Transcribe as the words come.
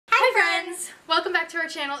friends! Welcome back to our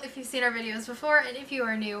channel if you've seen our videos before, and if you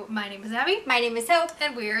are new, my name is Abby. My name is Hope.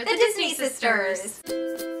 And we're the Disney Sisters.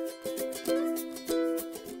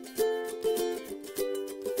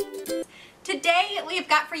 Today we've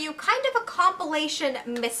got for you kind of a compilation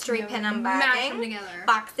mystery pin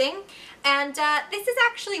unboxing. And this is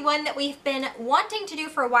actually one that we've been wanting to do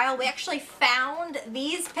for a while. We actually found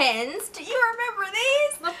these pins. Do you remember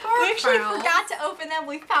these? We actually forgot to open them.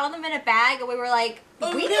 We found them in a bag and we were like,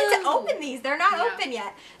 we need to open these. They're not open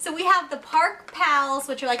yet. So we have the Park Pals,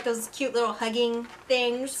 which are like those cute little hugging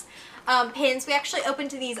things, pins. We actually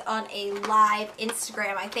opened these on a live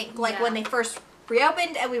Instagram, I think, like when they first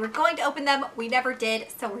reopened, and we were going to open them. We never did,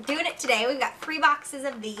 so we're doing it today. We've got 3 boxes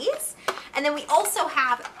of these, and then we also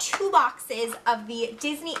have 2 boxes of the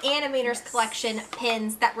Disney Animators collection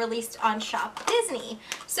pins that released on Shop Disney.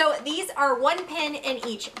 So these are 1 pin in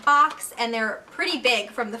each box, and they're pretty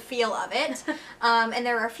big from the feel of it. And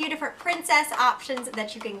there are a few different princess options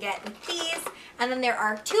that you can get with these, and then there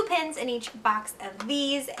are 2 pins in each box of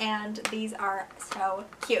these, and these are so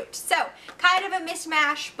cute. So kind of a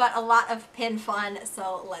mishmash, but a lot of pin fun.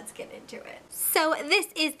 So let's get into it. So this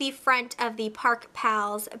is the front of the Park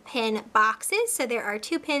Pals pin boxes. So there are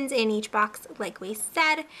 2 pins in each box, like we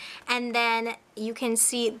said, and then you can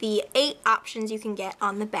see the 8 options you can get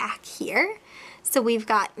on the back here. So we've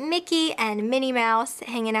got Mickey and Minnie Mouse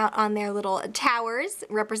hanging out on their little towers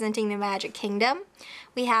representing the Magic Kingdom.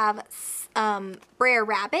 We have Brer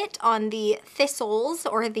Rabbit on the thistles,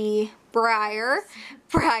 or the briars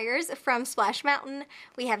from Splash Mountain.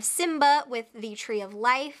 We have Simba with the Tree of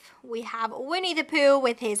Life. We have Winnie the Pooh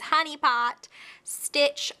with his honey pot.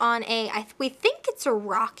 Stitch on we think it's a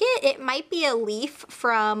rocket. It might be a leaf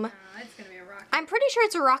from... it's gonna be a rocket. I'm pretty sure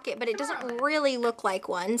it's a rocket, but it doesn't really look like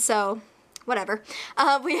one, so... whatever.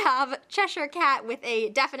 We have Cheshire Cat with a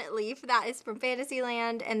definite leaf. That is from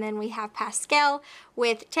Fantasyland. And then we have Pascal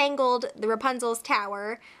with Tangled, the Rapunzel's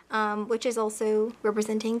Tower, which is also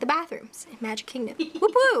representing the bathrooms in Magic Kingdom.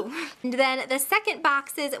 Whoop woo! And then the second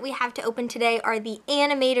boxes we have to open today are the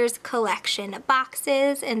Animators collection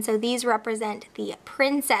boxes. And so these represent the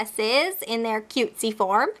princesses in their cutesy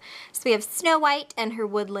form. So we have Snow White and her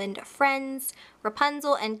woodland friends,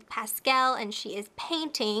 Rapunzel and Pascal, and she is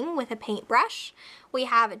painting with a paintbrush. We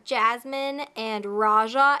have Jasmine and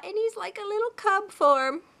Raja, and he's like a little cub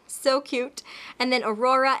form. So cute. And then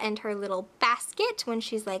Aurora and her little basket when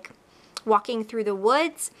she's like walking through the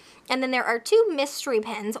woods. And then there are 2 mystery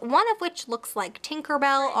pins, one of which looks like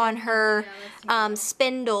Tinkerbell on her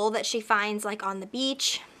spindle that she finds like on the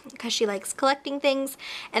beach, because she likes collecting things.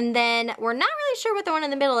 And then we're not really sure what the one in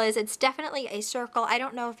the middle is. It's definitely a circle. I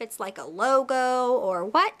don't know if it's like a logo or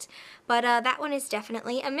what, but that one is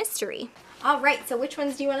definitely a mystery. All right, so which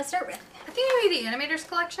ones do you want to start with? I think maybe the Animators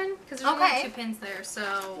collection, because there's only 2 pins there,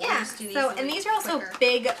 so we'll just do these. And these are also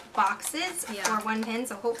big boxes for 1 pin,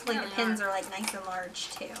 so hopefully the pins are like nice and large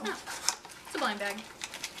too. Oh, it's a blind bag.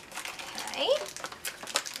 Okay.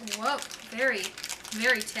 Whoa,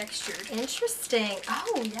 very textured. Interesting.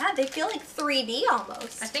 Oh yeah, they feel like 3D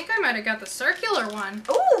almost. I think I might have got the circular one.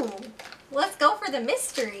 Ooh, let's go for the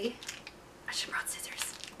mystery. I should have brought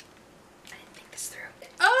scissors. I didn't think this through.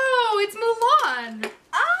 Oh, it's Mulan.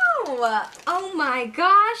 Oh my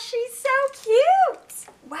gosh, she's so cute.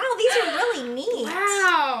 Wow, these are really neat.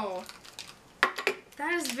 Wow.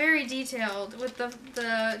 That is very detailed with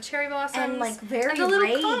the cherry blossoms and like very and the little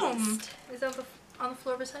raised. comb is on the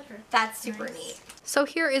floor beside her. That's super neat. So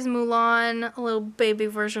here is Mulan, a little baby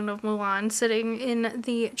version of Mulan, sitting in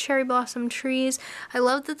the cherry blossom trees. I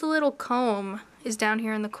love that the little comb is down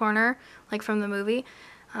here in the corner, like from the movie.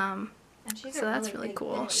 So that's really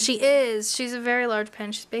cool. Pin. She is. She's a very large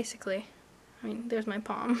pen. She's basically, I mean, there's my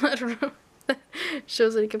palm. I don't know.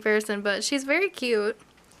 Shows it in comparison, but she's very cute.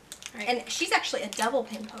 Right. And she's actually a double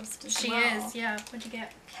pin post as well. She is, yeah. What'd you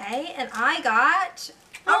get? Okay, and I got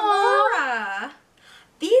Aurora.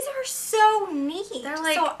 These are so neat. They're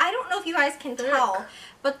like, so I don't know if you guys can tell,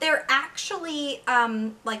 but they're actually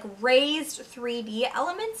like raised 3D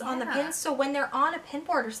elements on the pins. So when they're on a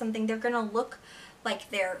pinboard or something, they're gonna look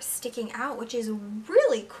like they're sticking out, which is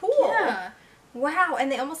really cool. Yeah. Wow,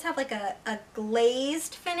 and they almost have like a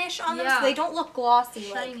glazed finish on them, so they don't look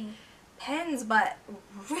glossy like pens, but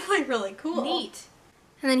really cool. Neat.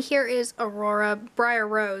 And then here is Aurora, Briar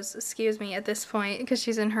Rose, excuse me, at this point, because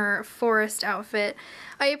she's in her forest outfit.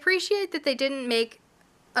 I appreciate that they didn't make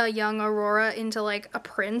a young Aurora into like a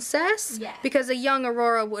princess, because a young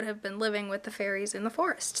Aurora would have been living with the fairies in the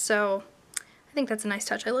forest. So I think that's a nice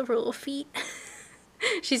touch. I love her little feet.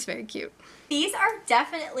 She's very cute. These are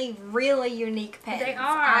definitely really unique pins. They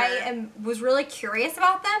are. I was really curious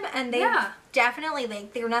about them, and they definitely,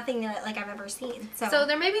 like, they're nothing that, like, I've ever seen. So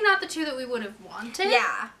they're maybe not the two that we would have wanted.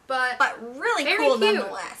 Yeah. But really very cool cute.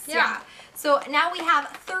 nonetheless. Yeah. So now we have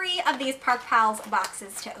 3 of these Park Pals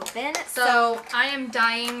boxes to open. So I am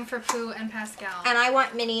dying for Pooh and Pascal. And I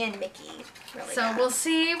want Minnie and Mickey. Really bad. We'll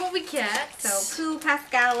see what we get. So Pooh,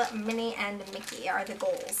 Pascal, Minnie, and Mickey are the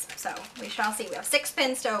goals. So we shall see. We have 6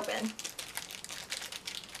 pins to open.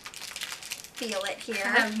 Feel it here.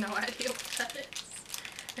 I have no idea what that is.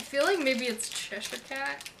 I feel like maybe it's Cheshire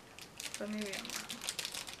Cat, but maybe I'm wrong.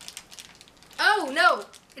 Oh, no!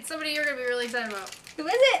 It's somebody you're going to be really excited about. Who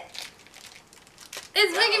is it?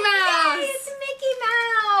 It's Mickey Mouse! Yay, it's Mickey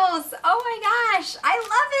Mouse! Oh my gosh, I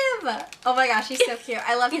love him! Oh my gosh, he's so cute.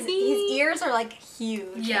 I love his ears are like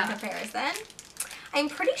huge in comparison. I'm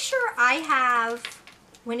pretty sure I have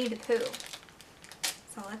Winnie the Pooh.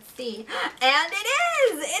 So let's see. And it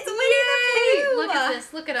is! It's Winnie the Pooh! Look at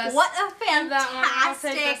this, look at us. What a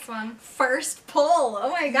fantastic first pull. Oh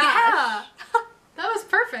my gosh. Yeah. That was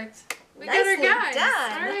perfect. We got our guys.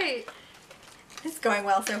 Done. Alright. It's going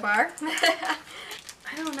well so far.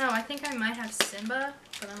 I don't know. I think I might have Simba,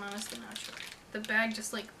 but I'm honestly not sure. The bag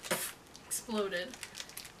just like exploded.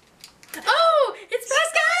 Oh! It's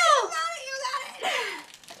Pascal! You got it!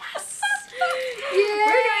 Yes! Yay!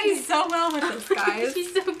 We're doing so well with this, guys.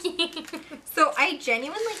 She's so cute. So I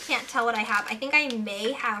genuinely can't tell what I have. I think I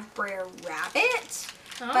may have Brer Rabbit,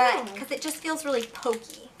 but because it just feels really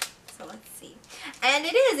pokey. So let's see. And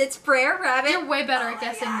it is. It's Brer Rabbit. You're way better at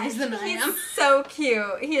guessing these than I am. He's so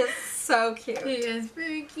cute. He is so cute. He is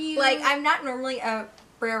very cute. Like, I'm not normally a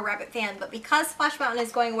Brer Rabbit fan, but because Splash Mountain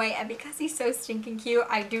is going away and because he's so stinking cute,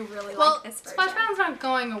 I do really like this version. Splash Mountain's not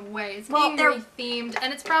going away. It's being rethemed,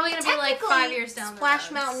 and it's probably going to be like 5 years down the road.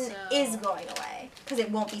 Splash Mountain is going away because it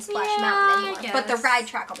won't be Splash Mountain anymore, but the ride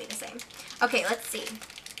track will be the same. Okay, let's see.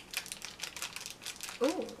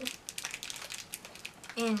 Ooh.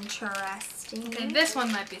 Interesting. Okay, this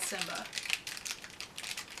one might be Simba.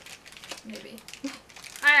 Maybe.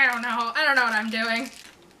 I don't know. I don't know what I'm doing.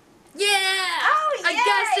 Yeah! Oh, I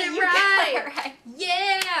guessed it right. Got it right.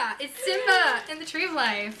 Yeah! It's Simba in the Tree of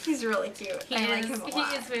Life. He's really cute. I like him a lot.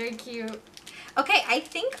 He is very cute. Okay, I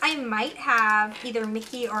think I might have either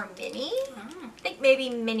Mickey or Minnie. Oh. I think maybe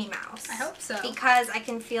Minnie Mouse. I hope so. Because I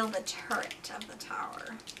can feel the turret of the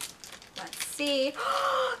tower. Let's see.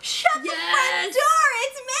 Shut the front door!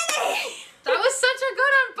 It's Minnie! That was such a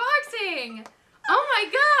good unboxing! Oh my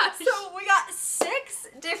gosh! So we got 6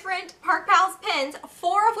 different Park Pals pins,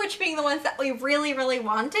 4 of which being the ones that we really, really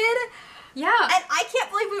wanted. Yeah. And I can't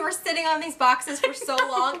believe we were sitting on these boxes for so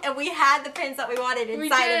long and we had the pins that we wanted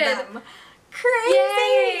inside of them. Crazy!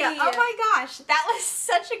 Yay. Oh my gosh, that was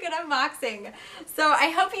such a good unboxing. So I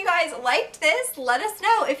hope you guys liked this. Let us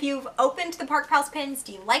know if you've opened the Park Pals pins.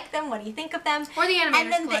 Do you like them? What do you think of them? Or the Animators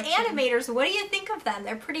And then collection. the Animators, what do you think of them?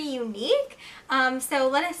 They're pretty unique. So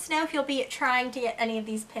let us know if you'll be trying to get any of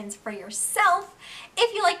these pins for yourself.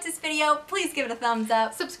 If you liked this video, please give it a thumbs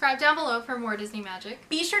up. Subscribe down below for more Disney magic.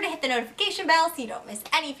 Be sure to hit the notification bell so you don't miss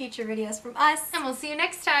any future videos from us. And we'll see you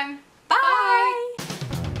next time. Bye.